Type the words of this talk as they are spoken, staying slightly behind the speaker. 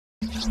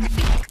He's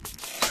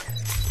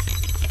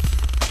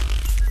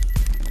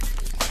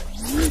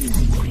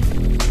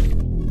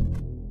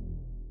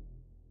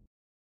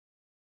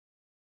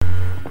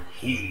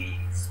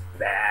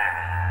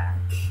back.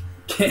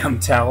 Cam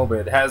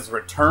Talbot has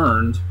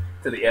returned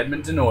to the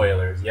Edmonton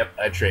Oilers. Yep,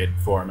 I traded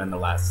for him in the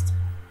last,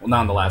 well,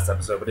 not in the last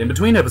episode, but in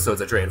between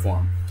episodes I traded for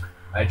him.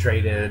 I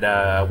traded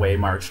away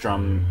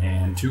Markstrom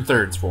and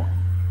 2/3 for him,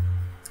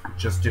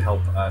 just to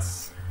help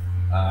us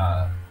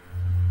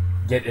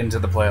get into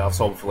the playoffs,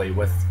 hopefully,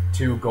 with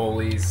 2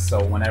 goalies.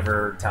 So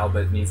whenever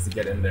Talbot needs to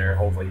get in there,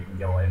 hopefully he can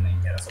go in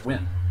and get us a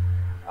win.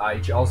 I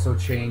also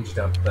changed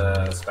up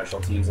the special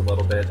teams a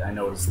little bit. I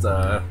noticed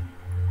our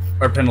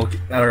penalty,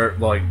 or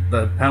like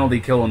the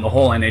penalty kill in the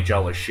whole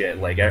NHL is shit.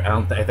 Like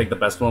I think the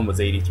best one was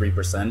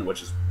 83%,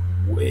 which is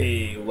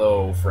way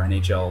low for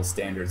NHL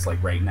standards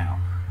like right now.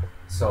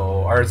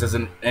 So ours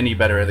isn't any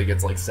better. I think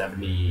it's like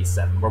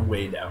 77. We're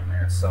way down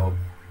there. So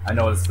I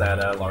noticed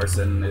that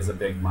Larson is a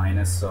big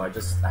minus, so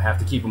I have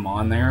to keep him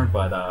on there.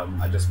 But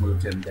I just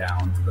moved him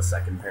down to the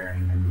second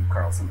pairing and moved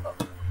Carlson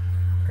up,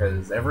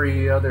 because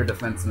every other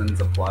defenseman's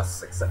a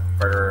plus except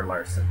for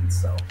Larson.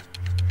 So,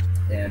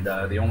 and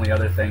the only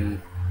other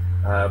thing,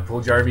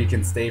 Puljujarvi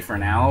can stay for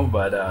now,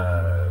 but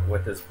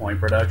with his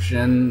point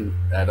production,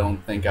 I don't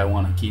think I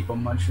want to keep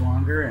him much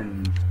longer,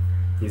 and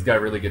he's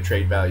got really good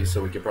trade value,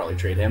 so we could probably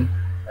trade him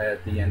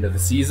at the end of the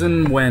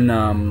season, when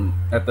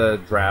at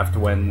the draft,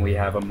 when we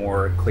have a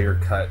more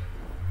clear-cut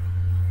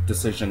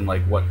decision,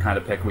 like what kind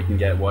of pick we can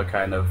get, what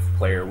kind of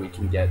player we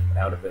can get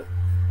out of it,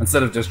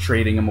 instead of just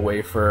trading him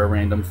away for a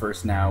random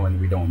first now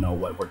and we don't know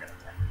what we're gonna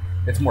get.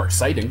 It's more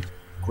exciting,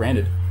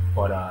 granted,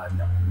 but no,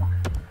 I'm not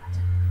gonna do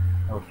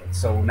that. Okay,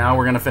 so now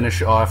we're gonna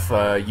finish off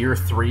year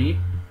 3.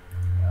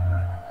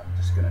 I'm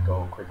just gonna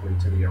go quickly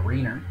to the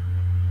arena.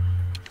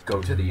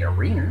 Go to the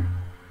arena.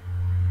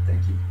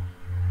 Thank you.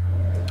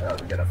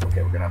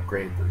 Okay, we're gonna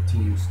upgrade the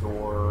team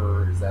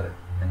store. Is that a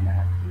thing I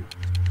have to do?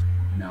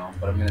 No,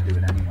 but I'm gonna do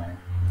it anyway.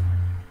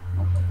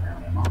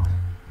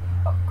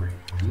 Upgrade,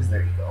 please.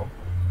 There you go.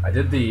 I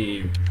did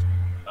the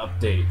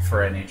update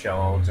for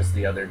NHL just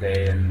the other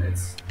day, and it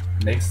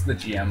makes the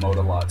GM mode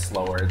a lot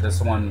slower.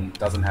 This one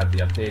doesn't have the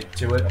update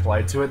to it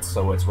applied to it,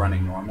 so it's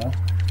running normal.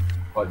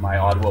 But my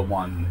Ottawa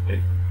one,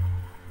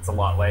 it's a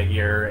lot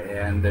laggier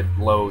and it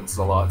loads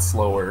a lot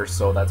slower,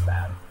 so that's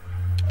bad.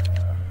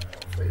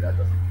 Hopefully that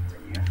doesn't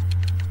continue.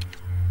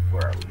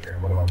 Where are we here?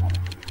 What do I want to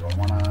do? Do I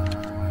want to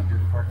do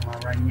the parking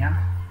lot right now?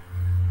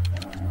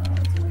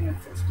 It's only at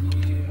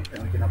 50,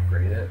 and we can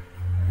upgrade it.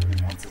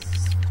 Everything else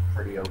is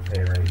pretty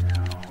okay right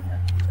now.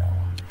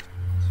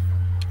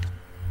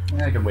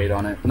 Yeah, I can wait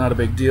on it. Not a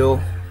big deal.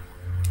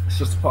 It's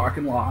just a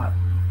parking lot.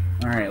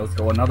 Alright, let's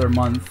go another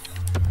month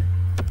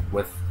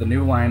with the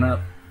new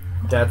lineup.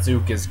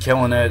 Datsuk is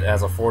killing it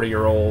as a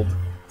 40-year-old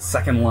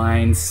second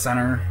line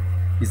center.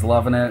 He's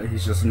loving it.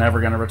 He's just never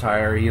going to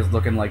retire. He is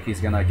looking like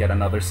he's going to get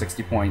another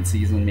 60-point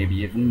season, maybe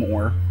even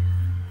more.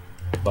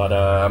 But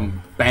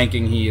I'm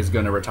banking he is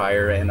going to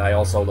retire, and I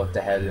also looked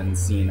ahead and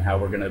seen how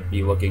we're going to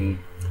be looking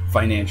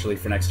financially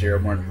for next year.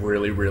 We're in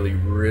really, really,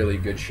 really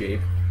good shape.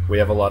 We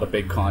have a lot of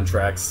big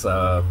contracts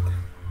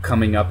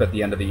coming up at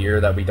the end of the year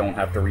that we don't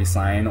have to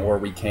re-sign, or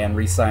we can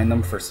re-sign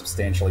them for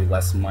substantially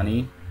less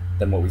money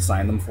than what we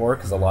signed them for,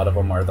 because a lot of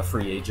them are the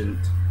free agent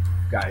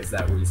guys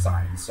that we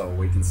sign, so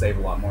we can save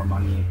a lot more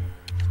money.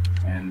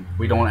 And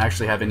we don't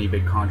actually have any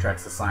big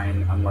contracts to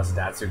sign unless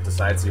Datsuk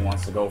decides he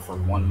wants to go for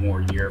one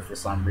more year for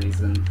some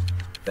reason.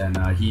 Then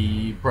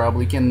he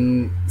probably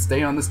can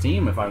stay on this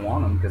team if I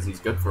want him, because he's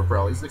good for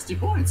probably 60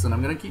 points, and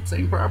I'm going to keep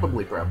saying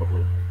probably.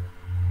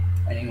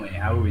 Anyway,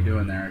 how are we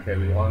doing there? Okay,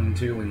 we won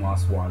 2, we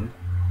lost 1.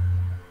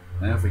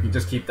 And if we can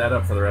just keep that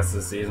up for the rest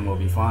of the season, we'll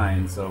be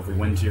fine. So if we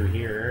win 2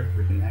 here,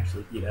 we can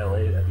actually beat LA,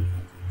 that'd be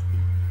fantastic.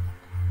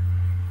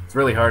 It's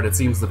really hard. It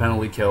seems the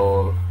penalty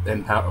kill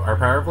and our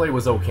power play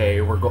was okay.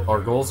 Our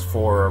goals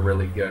for are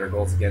really good. Our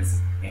goals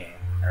against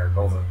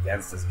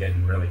is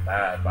getting really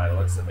bad by the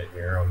looks of it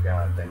here. Oh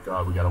god, thank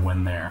god we got a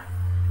win there.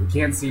 We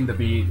can't seem to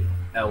beat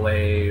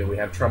LA. We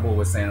have trouble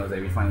with San Jose.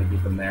 We finally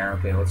beat them there.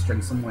 Okay, let's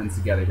string some wins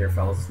together here,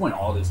 fellas. Let's win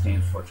all these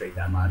games before trade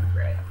deadline.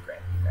 Great.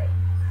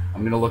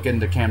 I'm gonna look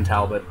into Cam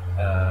Talbot.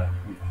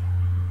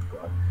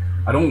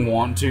 I don't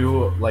want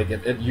to, like,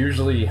 it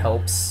usually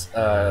helps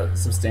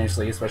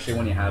substantially, especially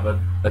when you have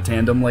a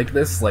tandem like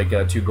this, like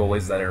 2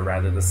 goalies that are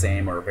rather the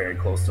same or very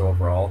close to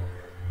overall.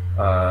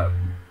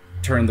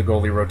 Turn the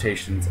goalie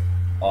rotations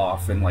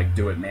off and like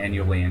do it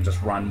manually and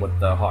just run with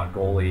the hot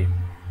goalie.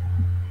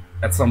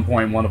 At some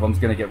point one of them's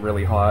gonna get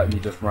really hot and you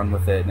just run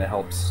with it, and it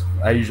helps.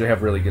 I usually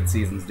have really good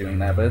seasons doing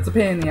that, but it's a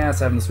pain in the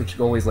ass having to switch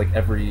goalies like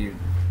every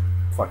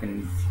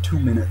fucking 2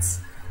 minutes,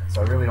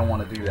 so I really don't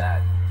want to do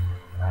that.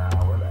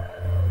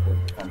 We're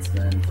the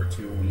defenseman for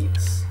 2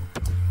 weeks.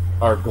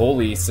 Our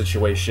goalie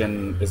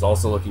situation is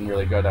also looking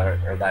really good.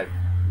 Or that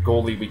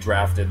goalie we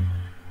drafted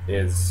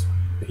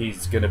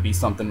he's going to be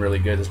something really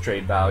good. His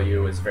trade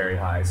value is very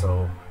high,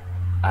 so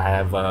I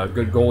have a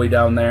good goalie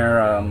down there.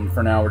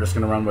 For now, we're just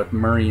going to run with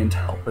Murray and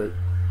Talbot.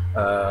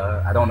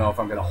 I don't know if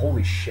I'm going to...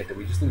 Holy shit, did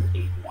we just lose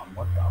 8-1?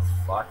 What the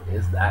fuck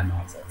is that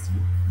nonsense?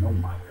 Oh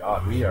my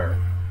god, we are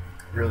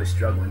really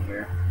struggling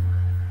here.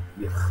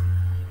 Ugh.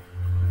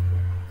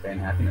 Fan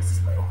happiness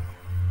is low.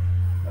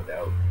 No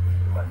doubt.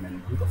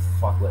 Who the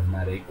fuck let in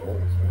that 8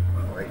 goals?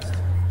 Holy Christ.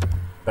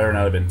 Better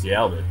not have been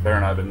Talbot.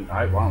 Better not have been.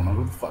 I don't know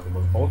who the fuck it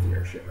was. Both of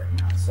your shit right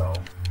now. So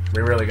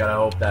we really gotta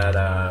hope that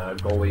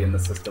goalie in the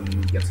system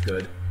gets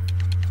good. It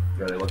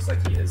really looks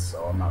like he is.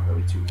 So I'm not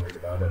really too worried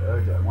about it.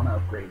 Do I want to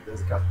upgrade this?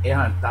 It costs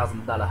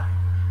 $800,000.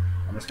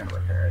 I'm just gonna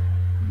repair it.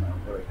 We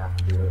don't really have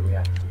to do it. We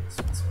have to do this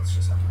one. So let's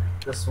just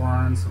upgrade this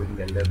one so we can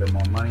get a little bit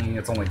more money.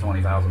 It's only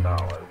 $20,000,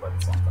 but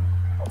it's something.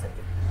 I'll take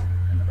it.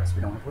 And the rest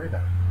we don't have to worry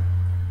about.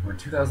 We're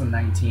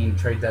 2019,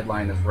 trade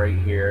deadline is right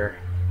here.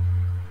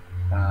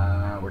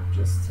 We're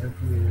just I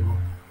think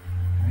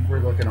we're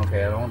looking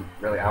okay. I don't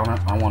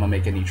want to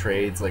make any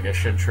trades. Like I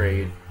should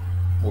trade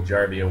pull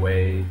Jarvie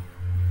away,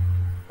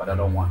 but I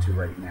don't want to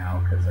right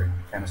now because our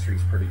chemistry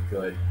is pretty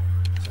good.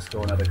 Just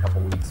go another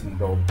couple weeks and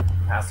go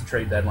past the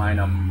trade deadline.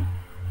 I'm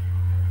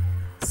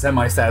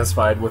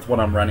semi-satisfied with what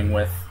I'm running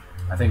with.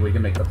 I think we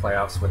can make the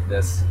playoffs with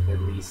this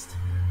at least.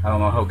 I don't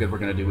know how good we're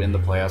gonna do in the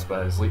playoffs,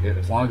 but as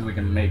long as we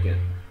can make it,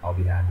 I'll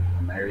be happy.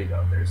 And there you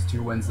go. There's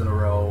 2 wins in a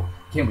row.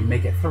 Can we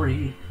make it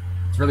 3?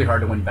 It's really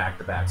hard to win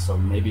back-to-back, so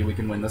maybe we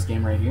can win this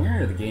game right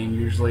here. The game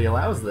usually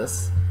allows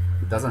this.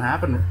 It doesn't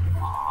happen.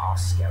 Aw,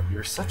 Scout,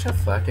 you're such a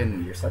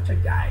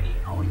guy.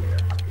 Oh, you're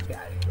a fucking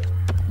guy.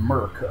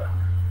 Merca.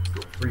 Let's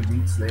go 3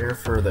 weeks there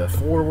for the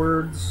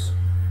forwards.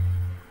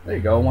 There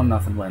you go,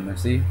 1-0 win there.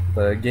 See?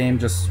 The game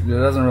just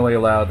doesn't really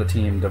allow the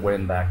team to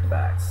win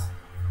back-to-backs.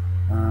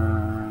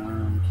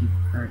 Keep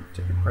current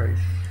ticket price?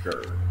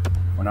 Sure.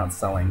 We're not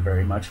selling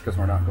very much because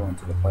we're not going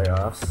to the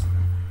playoffs.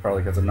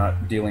 Probably because I'm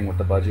not dealing with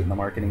the budget and the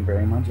marketing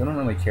very much. I don't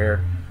really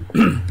care.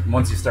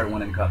 Once you start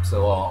winning cups,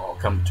 it'll all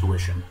come to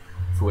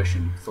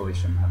fruition.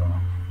 I don't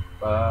know.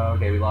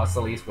 Okay, we lost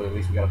the least, but at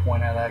least we got a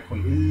point out of that.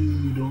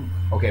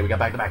 Okay, we got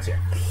back-to-backs here.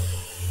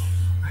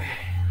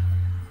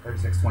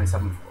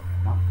 36-27-4.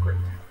 Not great.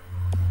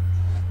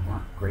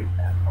 Not great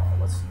at all.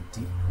 Let's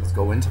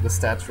go into the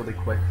stats really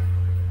quick.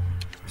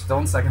 We're still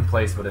in second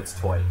place, but it's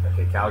tight.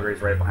 Okay,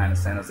 Calgary's right behind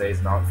us. San Jose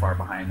is not far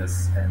behind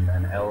us, and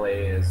then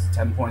LA is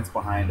 10 points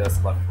behind us,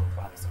 11 points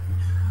behind us.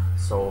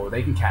 So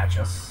they can catch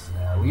us.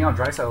 Leon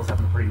Draisaitl's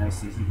having a pretty nice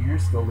season here,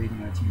 still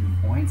leading our team in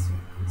points.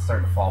 He's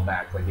starting to fall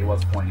back, like he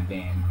was a point a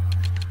game.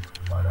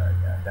 But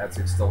yeah,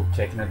 Datsuk's still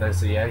kicking it there.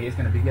 So yeah, he's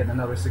going to be getting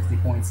another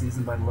 60-point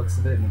season by the looks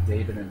of it.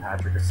 McDavid and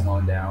Patrick are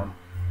slowing down.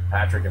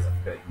 Patrick is a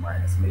big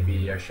minus.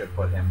 Maybe I should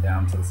put him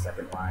down to the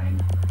second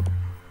line.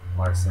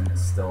 Larson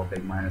is still a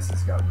big minus.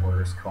 It's got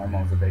worse.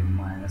 Como's a big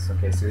minus.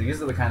 Okay, so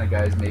these are the kind of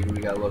guys maybe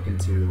we got to look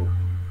into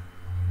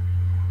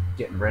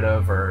getting rid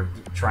of or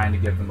trying to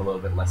give them a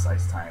little bit less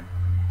ice time.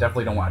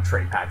 Definitely don't want to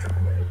trade Patrick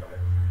away, but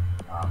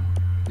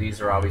these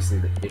are obviously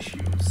the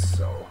issues.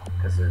 So,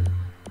 because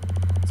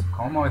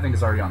Como, I think,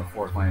 is already on the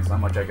 4th line. There's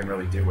not much I can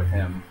really do with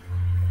him.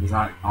 He's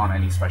not on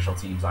any special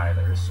teams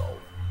either, so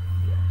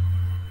yeah.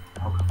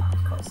 Oh, come on,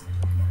 Carson.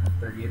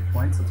 38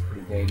 points. That's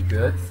pretty dang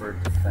good for a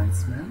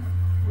defenseman.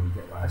 What did he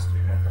get last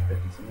year after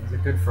 50? Is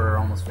it good for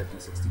almost 50,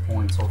 60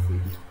 points? Hopefully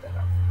he can keep that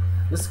up.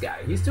 This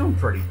guy, he's doing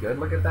pretty good.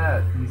 Look at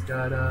that. He's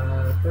got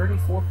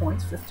 34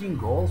 points, 15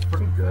 goals.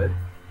 Pretty good.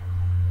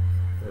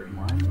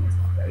 31. That's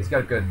not bad. He's got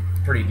a good,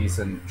 pretty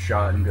decent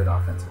shot and good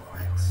offensive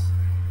lines.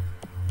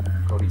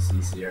 Cody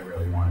Ceci, I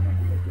really want him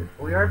to get good.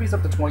 Well, RB's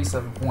up to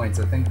 27 points.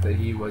 I think that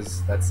he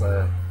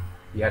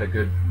had a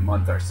good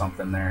month or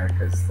something there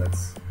because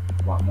that's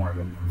a lot more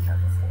than we had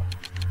before.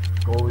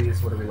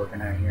 Goalies, what are we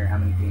looking at here? How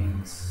many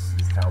games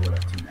is Talbot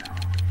up to now?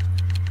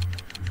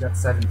 He's got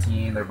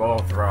 17. They're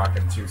both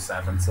rocking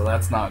 2-7, so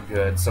that's not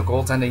good. So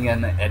goaltending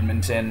in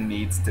Edmonton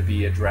needs to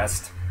be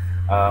addressed.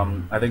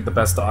 I think the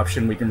best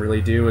option we can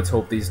really do is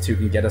hope these two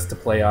can get us to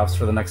playoffs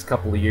for the next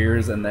couple of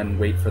years and then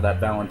wait for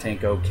that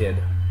Valentenko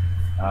kid.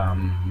 I'll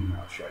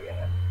show you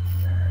him.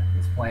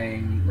 He's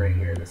playing right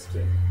here, this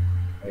kid.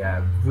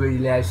 Yeah,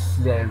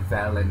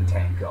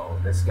 Valentenko.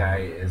 This guy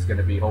is going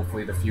to be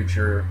hopefully the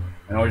future.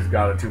 I know he's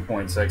got a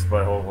 2.6,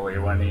 but hopefully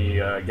when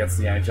he gets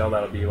the NHL,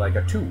 that'll be like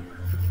a 2.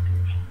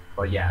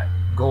 But yeah,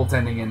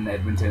 goaltending in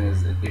Edmonton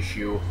is an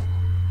issue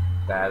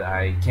that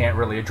I can't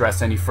really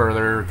address any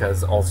further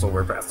because also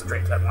we're past the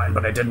trade deadline,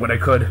 but I did what I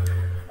could.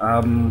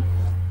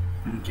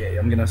 Okay,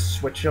 I'm gonna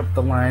switch up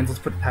the lines. Let's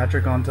put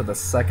Patrick onto the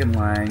second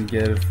line.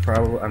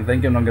 I'm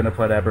thinking I'm gonna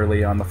put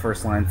Eberle on the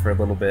first line for a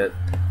little bit.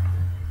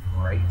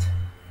 Right?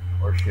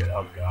 Or shit?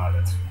 Oh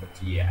god,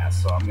 yeah.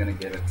 So I'm gonna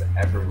give it to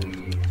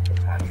Eberle, put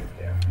Patrick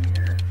down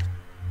here.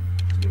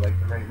 Do you like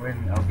the right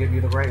wing? I'll give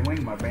you the right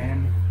wing, my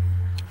man.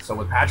 So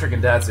with Patrick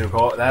and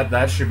Datsuk,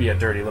 that should be a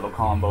dirty little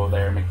combo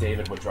there.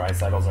 McDavid with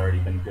Draisaitl's already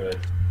been good.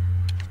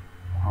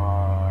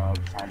 Try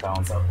and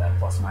balance out that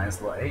plus-minus.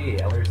 Hey,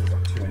 Ehlers is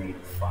up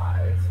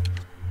 2.85.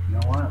 You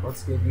know what?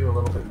 Let's give you a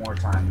little bit more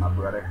time, my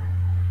brother.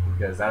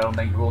 Because I don't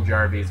think Gould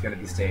Jarvie is going to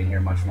be staying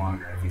here much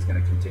longer if he's going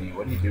to continue.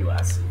 What did he do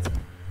last season?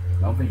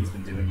 I don't think he's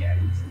been doing yet.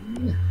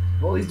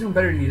 Well, he's doing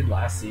better than he did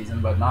last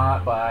season, but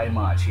not by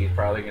much. He's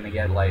probably going to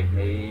get like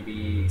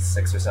maybe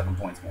 6 or 7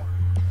 points more.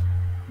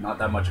 not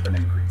that much of an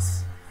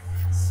increase.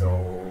 So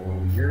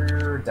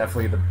you're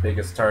definitely the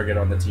biggest target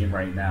on the team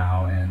right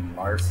now, and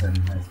Larson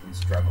has been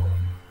struggling.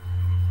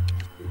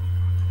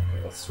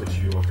 Okay, let's switch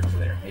you over to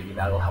there. Maybe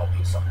that'll help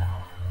you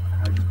somehow.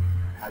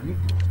 How you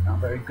do? Not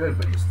very good,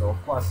 but you're still a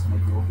plus.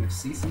 Maybe we'll give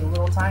CC a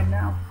little time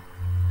now.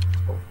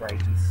 Both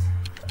righties.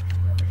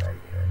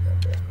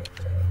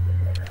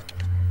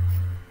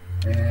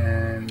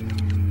 And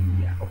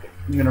yeah, okay.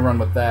 I'm gonna run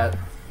with that.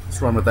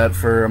 Let's run with that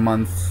for a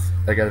month.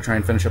 I gotta try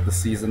and finish up the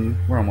season.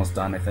 We're almost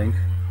done, I think.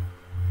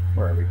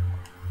 Where are we?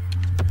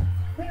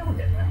 Yeah, we're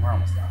getting there. We're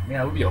almost done.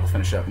 Yeah, we'll be able to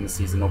finish up in the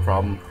season, no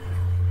problem.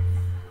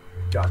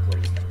 God,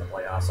 please make the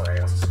playoffs. Alright,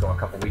 let's just go a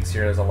couple weeks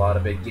here. There's a lot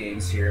of big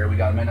games here. We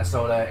got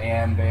Minnesota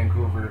and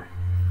Vancouver.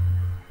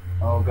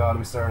 Oh god,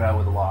 we started out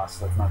with a loss.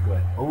 That's not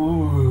good.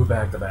 Ooh,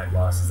 back-to-back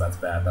losses. That's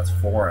bad. That's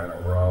 4 in a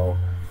row.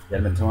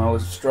 Edmonton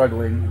was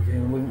struggling. Okay,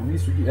 at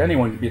least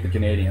anyone can beat the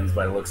Canadians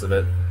by the looks of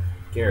it.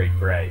 Gary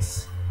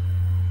Price.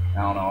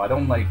 I don't know. I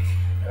don't like...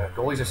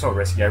 goalies are so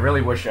risky. I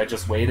really wish I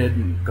just waited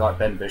and got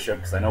Ben Bishop,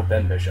 because I know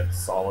Ben Bishop's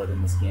solid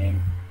in this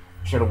game.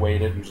 Should have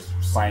waited and just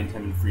signed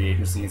him in free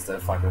agency instead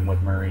of fucking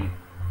with Murray.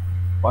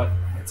 But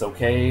it's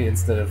okay.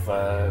 Instead of,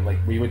 like,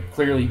 we would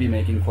clearly be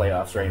making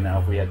playoffs right now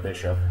if we had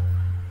Bishop.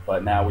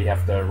 But now we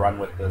have to run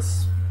with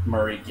this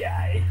Murray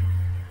guy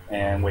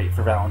and wait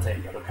for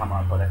Valentine to come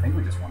up. But I think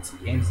we just won some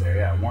games there.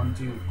 Yeah, 1,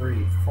 2,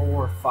 3,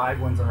 4,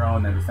 5 wins in a row,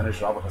 and then we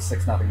finished it off with a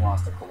 6-0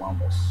 loss to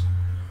Columbus.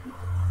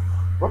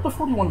 We're up to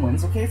 41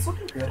 wins. Okay, it's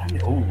looking good. I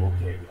mean, oh,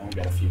 okay, we only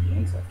got a few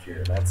games left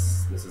here.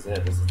 This is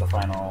it. This is the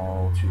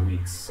final 2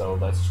 weeks. So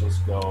let's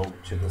just go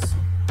to this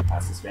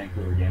past this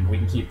Vancouver game. We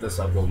can keep this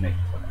up. We'll make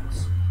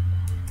playoffs.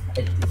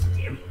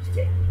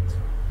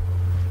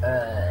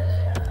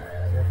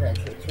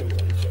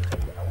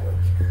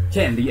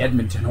 Can the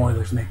Edmonton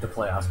Oilers make the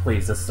playoffs,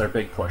 please? This is our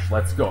big push.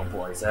 Let's go,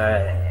 boys.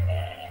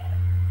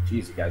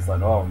 Jeez, you guys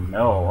let... Oh,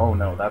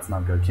 no, that's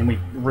not good. Can we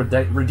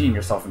redeem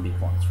yourself and be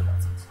points for that?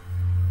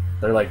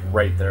 They're, like,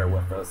 right there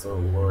with us. Oh,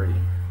 Lordy.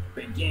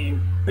 Big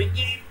game. Big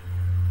game.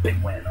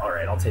 Big win. All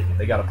right, I'll take it.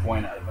 They got a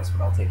point out of us,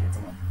 but I'll take it to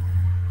win.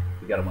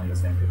 We got to win this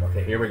game.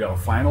 Okay, here we go.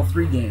 Final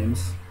 3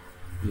 games.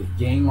 The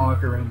game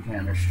locker room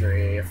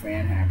chemistry,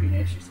 fan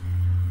happiness is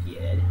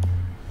good.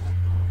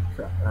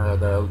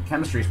 The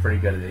chemistry is pretty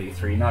good at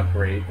 83. Not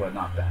great, but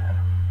not bad.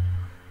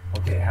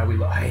 Okay, how we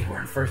look? Hey,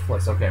 we're in first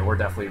place. Okay, we're in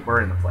the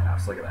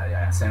playoffs. Look at that.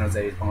 Yeah, San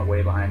Jose is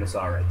way behind us.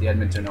 All right, the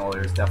Edmonton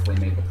Oilers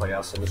definitely made the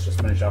playoffs. So let's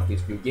just finish off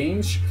these few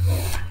games,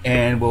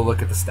 and we'll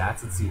look at the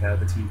stats and see how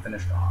the team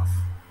finished off.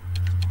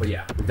 But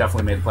yeah, we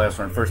definitely made the playoffs.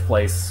 We're in first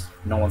place.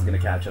 No one's gonna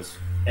catch us.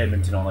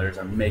 Edmonton Oilers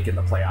are making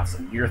the playoffs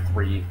in year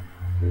 3.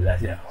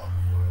 Yeah.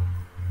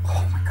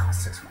 Oh my God,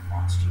 6-1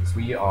 loss. Jeez,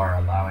 we are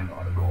allowing a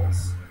lot of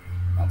goals.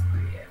 That's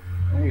pretty good.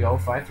 There you go,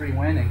 5-3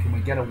 win, and can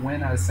we get a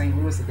win out of St.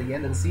 Louis at the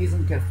end of the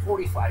season? Get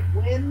 45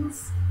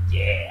 wins?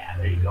 Yeah,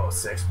 there you go,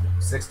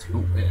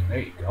 6-2 win. There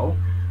you go.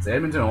 The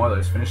Edmonton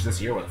Oilers finished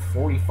this year with a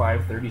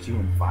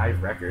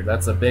 45-32-5 record.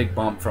 That's a big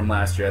bump from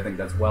last year. I think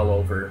that's well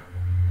over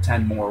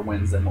 10 more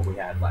wins than what we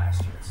had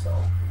last year. So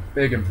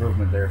big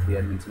improvement there for the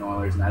Edmonton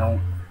Oilers,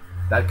 and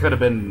that could have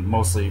been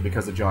mostly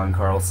because of John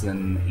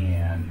Carlson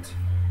and.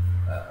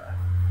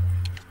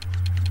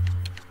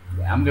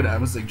 Yeah, I'm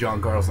gonna say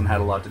John Carlson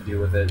had a lot to do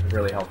with it. It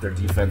really helped their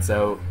defense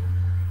out.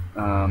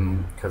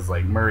 Because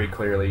like Murray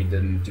clearly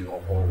didn't do a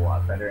whole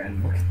lot better.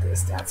 And look at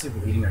this,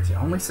 Datsuk leading our team.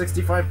 Only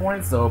 65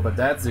 points though, but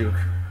Datsuk,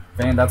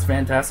 that's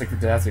fantastic for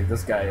Datsuk.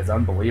 This guy is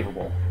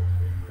unbelievable.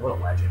 What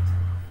a legend.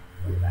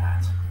 Look at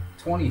that.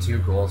 22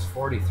 goals,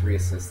 43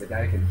 assists. The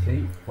guy can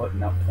keep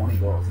putting up 20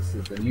 goals. This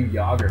is the new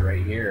Yager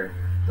right here.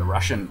 The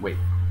Russian. Wait,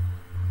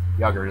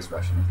 Yager is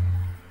Russian, isn't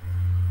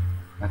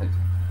he? I think so.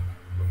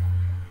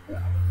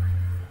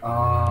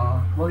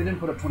 Well, he didn't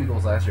put up 20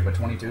 goals last year, but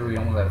 22, he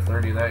almost had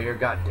 30 that year.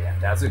 God damn,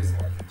 that's a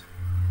legend.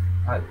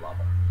 I love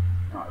him.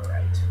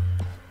 Alright.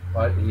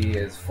 But he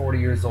is 40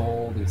 years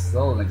old. He's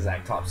still an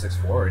exact top 6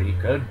 forward. He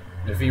could,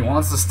 if he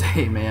wants to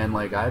stay, man,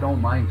 like, I don't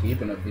mind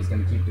keeping him if he's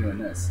going to keep doing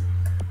this.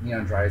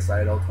 Neon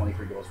Draisaitl,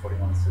 23 goals,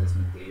 41 assists.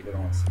 Mcdavid,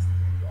 only 63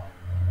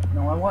 goals.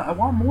 No, I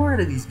want more out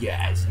of these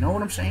guys. You know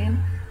what I'm saying?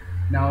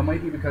 Now, it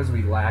might be because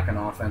we lack an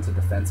offensive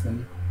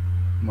defenseman.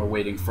 We're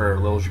waiting for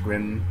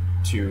Liljegren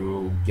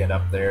to get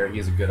up there.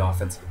 He's a good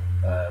offensive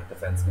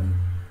defenseman.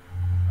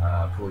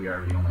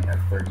 Puljujärvi only had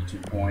 32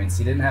 points.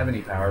 He didn't have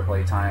any power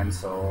play time,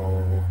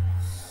 so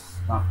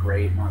not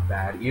great, not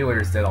bad.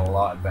 Ehlers did a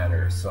lot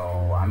better, so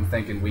I'm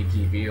thinking we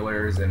keep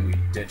Ehlers and we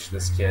ditch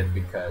this kid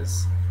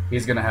because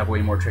he's going to have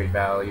way more trade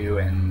value,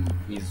 and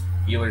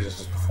Ehlers is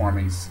just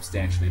performing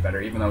substantially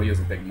better, even though he was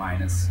a big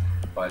minus,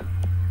 but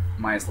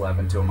minus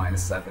 11 to a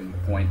minus 7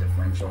 point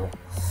differential.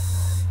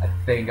 I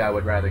think I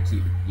would rather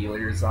keep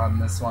Ehlers on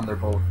this one. They're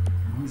both,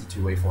 he's a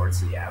two-way forward,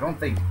 so yeah, I don't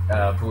think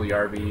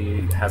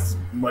Puljujärvi has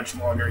much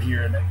longer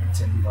here in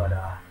Edmonton, but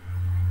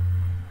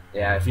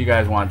yeah, if you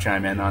guys want to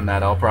chime in on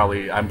that, I'm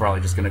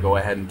probably just gonna go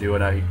ahead and do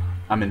it.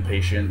 I'm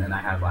impatient and I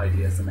have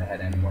ideas in my head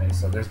anyway,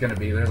 so there's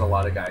a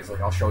lot of guys.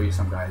 Like, I'll show you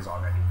some guys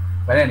already.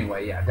 But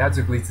anyway, yeah,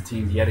 Datsuk leads the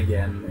team yet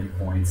again in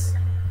points.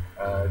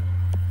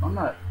 I'm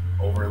not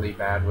overly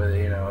bad with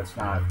it. You know, it's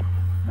not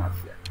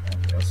good.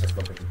 Okay, let's just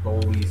look at the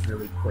goalies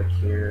really quick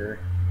here.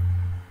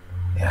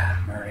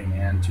 Yeah, Murray,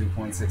 man,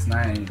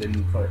 2.69. He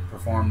didn't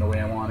perform the way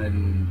I wanted,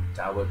 and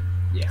Talbot,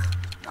 yeah,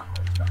 not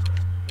good.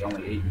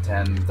 Only 8 and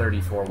 10,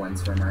 34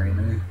 wins for Murray.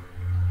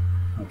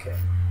 Okay,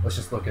 let's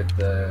just look at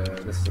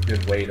this is a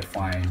good way to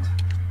find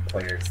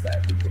players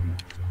that we can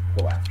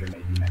go after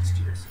maybe next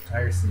year. So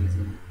entire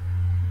season,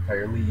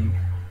 entire league.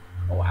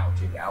 Oh wow,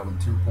 Jake Allen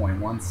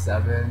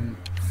 2.17.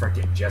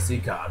 Frickin' Jesse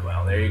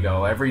Codwell. There you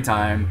go. Every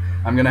time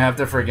I'm gonna have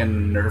to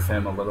friggin' nerf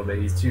him a little bit.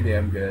 He's too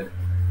damn good.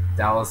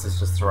 Dallas is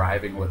just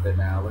thriving with it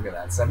now. Look at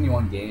that.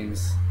 71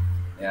 games.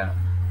 Yeah.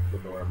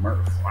 Good Lord.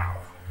 Murph. Wow.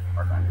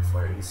 Marc-Andre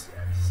Fleury. He's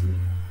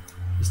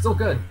still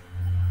good.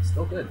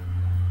 Still good.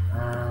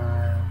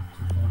 2.4.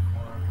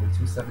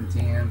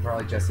 217.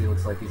 Probably Jesse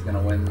looks like he's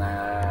gonna win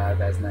that.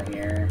 That's not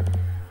here.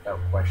 Without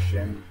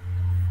question.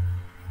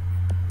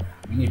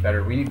 We need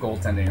better. We need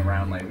goaltending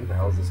around. Like, who the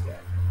hell is this guy?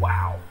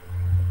 Wow.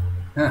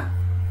 Huh.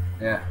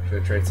 Yeah.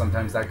 Should trade.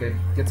 Sometimes that guy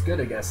gets good,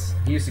 I guess.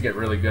 He used to get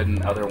really good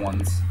in other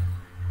ones.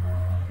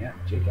 Yeah,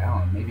 Jake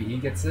Allen. Maybe he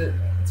gets it.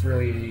 It's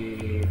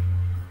really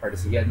hard to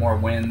see. He had more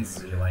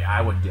wins. Like,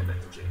 I would give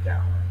it to Jake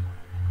Allen,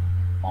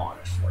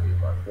 honestly.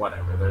 But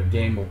whatever. The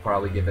game will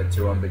probably give it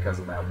to him because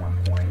of that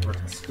 1 point.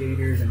 Rookie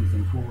skaters.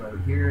 Anything cool out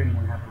here?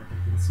 Anyone have a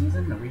ridiculous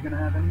season? Are we gonna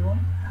have anyone?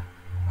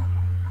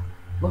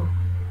 Look,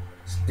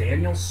 it's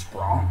Daniel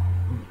Sprong.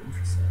 Ooh,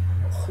 interesting.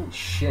 Holy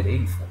shit,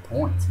 84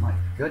 points. My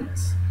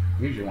goodness.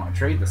 You usually want to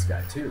trade this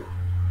guy too.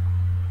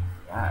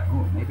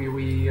 Ooh, maybe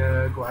we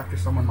go after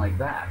someone like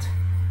that.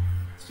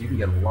 So you can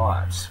get a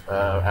lot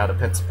out of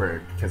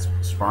Pittsburgh because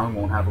Sprong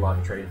won't have a lot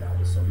of trade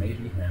value. So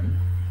maybe him.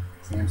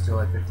 Sam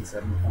still at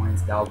 57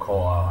 points. Dal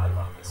Cole, oh, I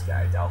love this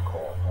guy. Dal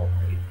Cole, oh,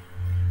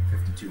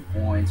 52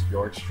 points.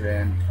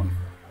 Bjorkstrand, 24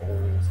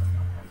 goals.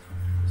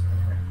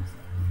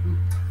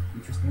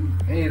 Interesting.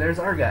 Hey, there's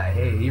our guy.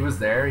 Hey, he was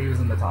there. He was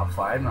in the top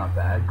 5. Not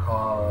bad.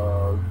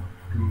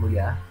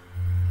 Julia,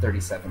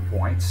 37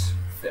 points.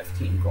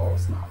 15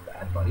 goals. Not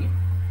bad, buddy.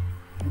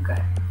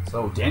 Okay.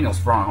 So, Daniel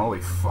Sprong, holy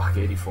fuck,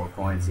 84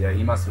 points. Yeah,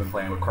 he must have been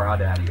playing with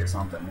Crawdaddy or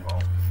something.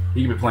 Well,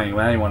 he could be playing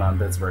with anyone on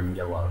Pittsburgh and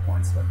get a lot of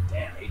points, but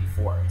damn,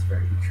 84. It's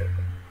very good.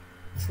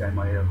 This guy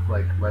might have,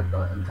 like, led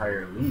the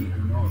entire league.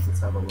 Who knows? Let's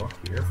have a look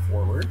here.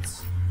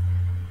 Forwards.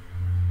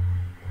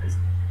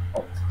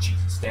 Oh,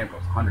 Jesus.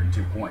 Stamkos,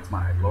 102 points.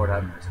 My Lord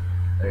have mercy.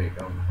 There you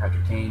go.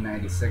 Patrick Kane,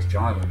 96.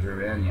 Jonathan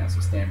Drouin. Yeah, so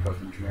Stamkos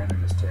and Drouin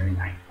are just tearing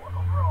 94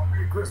 overall.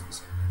 Merry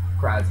Christmas.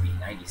 Crosby,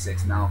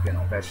 96, Malkin,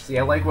 Ovechkin. See,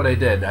 I like what I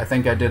did. I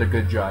think I did a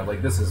good job.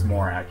 Like, this is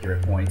more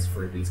accurate points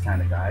for these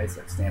kind of guys,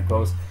 like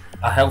Stamkos.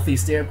 A healthy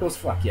Stamkos,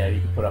 fuck yeah, he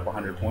could put up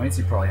 100 points.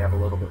 He'd probably have a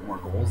little bit more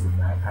goals than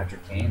that.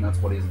 Patrick Kane, that's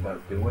what he's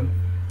about doing.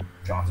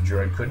 Jonathan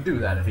Drouin could do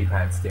that if he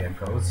had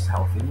Stamkos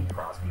healthy.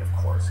 Crosby, of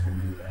course, can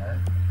do that.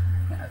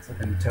 Yeah, it's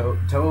looking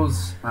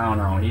Toes, I don't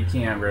know, he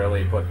can't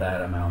really put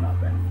that amount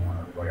up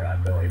anymore. Look at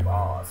that Billy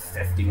Ball,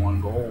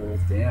 51 goals.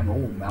 Damn,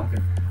 oh,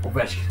 Malkin.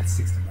 Ovechkin,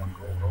 61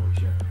 goals. Holy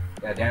shit.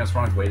 Yeah, Daniel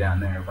Sprong's way down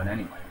there, but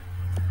anyway.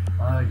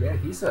 Yeah,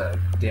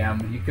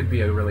 he could be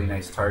a really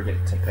nice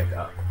target to pick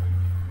up.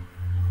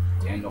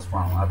 Daniel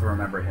Sprong, I'll have to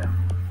remember him.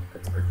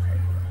 Pittsburgh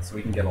Penguins. So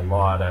we can get a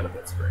lot out of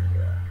Pittsburgh.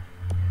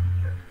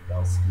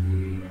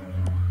 Belsky,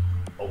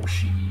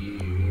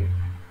 Oshie.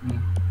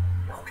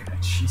 Okay,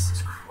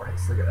 Jesus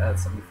Christ, look at that,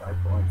 75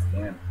 points,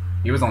 damn.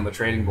 He was on the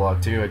trading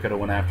block too. I could have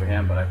went after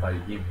him, but I thought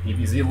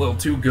he's a little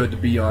too good to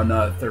be on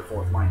third,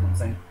 fourth line, you know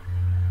what I'm saying?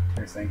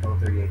 Tarasenko,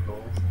 38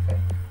 goals, okay.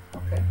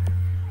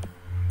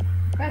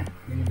 Okay,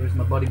 there's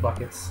my buddy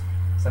Buckets.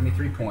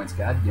 73 points,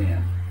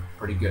 goddamn.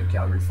 Pretty good,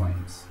 Calgary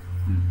Flames.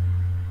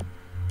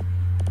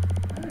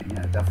 Alright,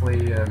 yeah,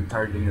 definitely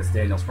targeting this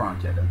Daniel Sprong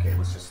kid. Okay,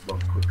 let's just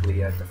look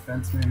quickly at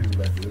defensemen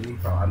who led the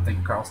league. I'm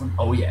thinking Carlson.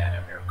 Oh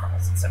yeah, Erik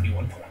Karlsson,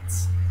 71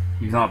 points.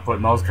 He's not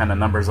putting those kind of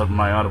numbers up in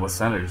my Ottawa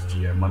Senators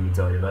GM, let me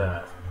tell you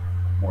that.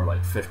 More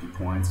like 50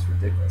 points,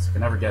 ridiculous. You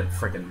can never get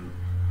freaking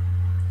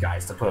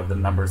guys to put up the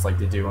numbers like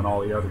they do in all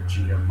the other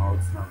GM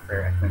modes. Not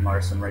fair. Ekman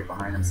Larson right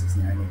behind him,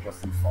 69 with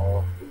Justin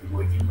Fall.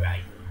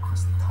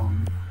 Chris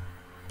Tongue.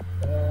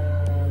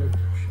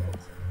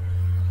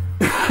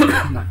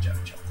 Not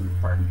Jeff, Justin,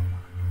 pardon.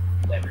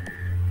 Lever.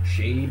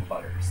 Shea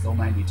Butter. Still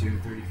 92,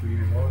 33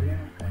 years old. Yeah,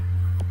 okay.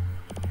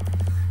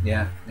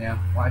 Yeah.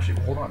 Well, actually,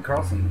 hold on.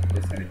 Carlson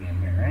is going to be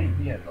in here, right?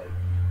 He had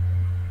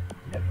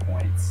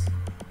points.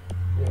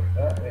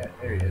 Yeah,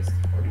 there he is.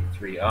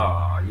 43.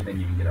 Oh, you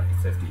didn't even get up to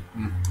 50.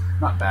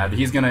 Not bad.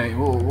 He's gonna.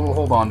 We'll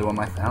hold on to him.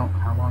 How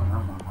long? I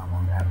don't know how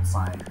long to have him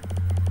signed.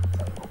 A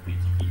little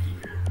peeky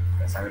here.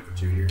 I signed it for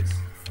 2 years.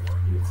 4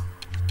 years.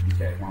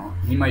 Okay. Well,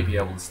 he might be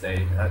able to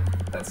stay.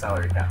 That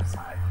salary cap is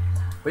high.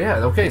 But yeah.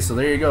 Okay. So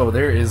there you go.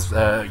 There is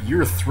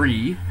year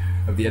 3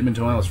 of the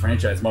Edmonton Oilers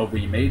franchise mode.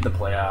 We made the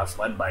playoffs,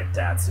 led by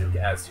Datsuk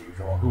as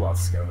usual. Who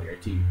else is going to lead our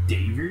team?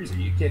 Davers? Are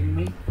you kidding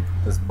me?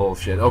 This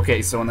bullshit.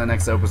 Okay, so in the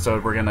next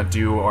episode, we're going to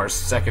do our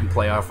second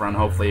playoff run.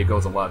 Hopefully it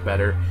goes a lot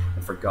better.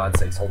 And for God's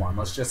sakes, hold on.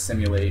 Let's just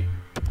simulate.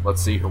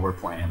 Let's see who we're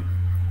playing.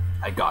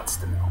 I gots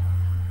to know.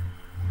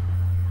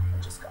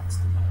 I just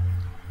gots to know.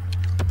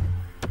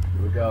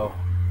 Here we go.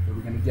 Who are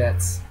we gonna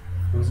get?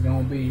 Who's it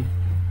gonna be?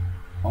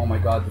 Oh my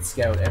god, the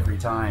scout every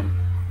time.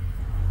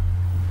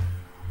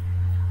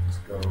 Let's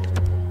go.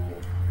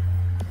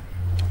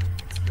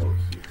 Let's go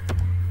here.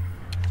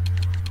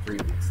 3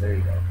 weeks. There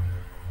you go.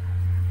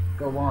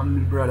 Go on,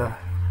 me brother.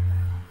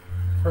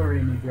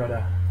 Hurry, me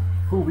brother.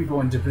 Who are we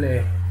going to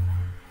play?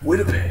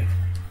 Winnipeg.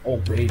 Oh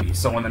baby.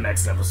 So in the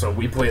next episode,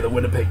 we play the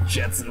Winnipeg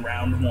Jets in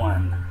round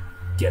 1.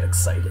 Get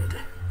excited.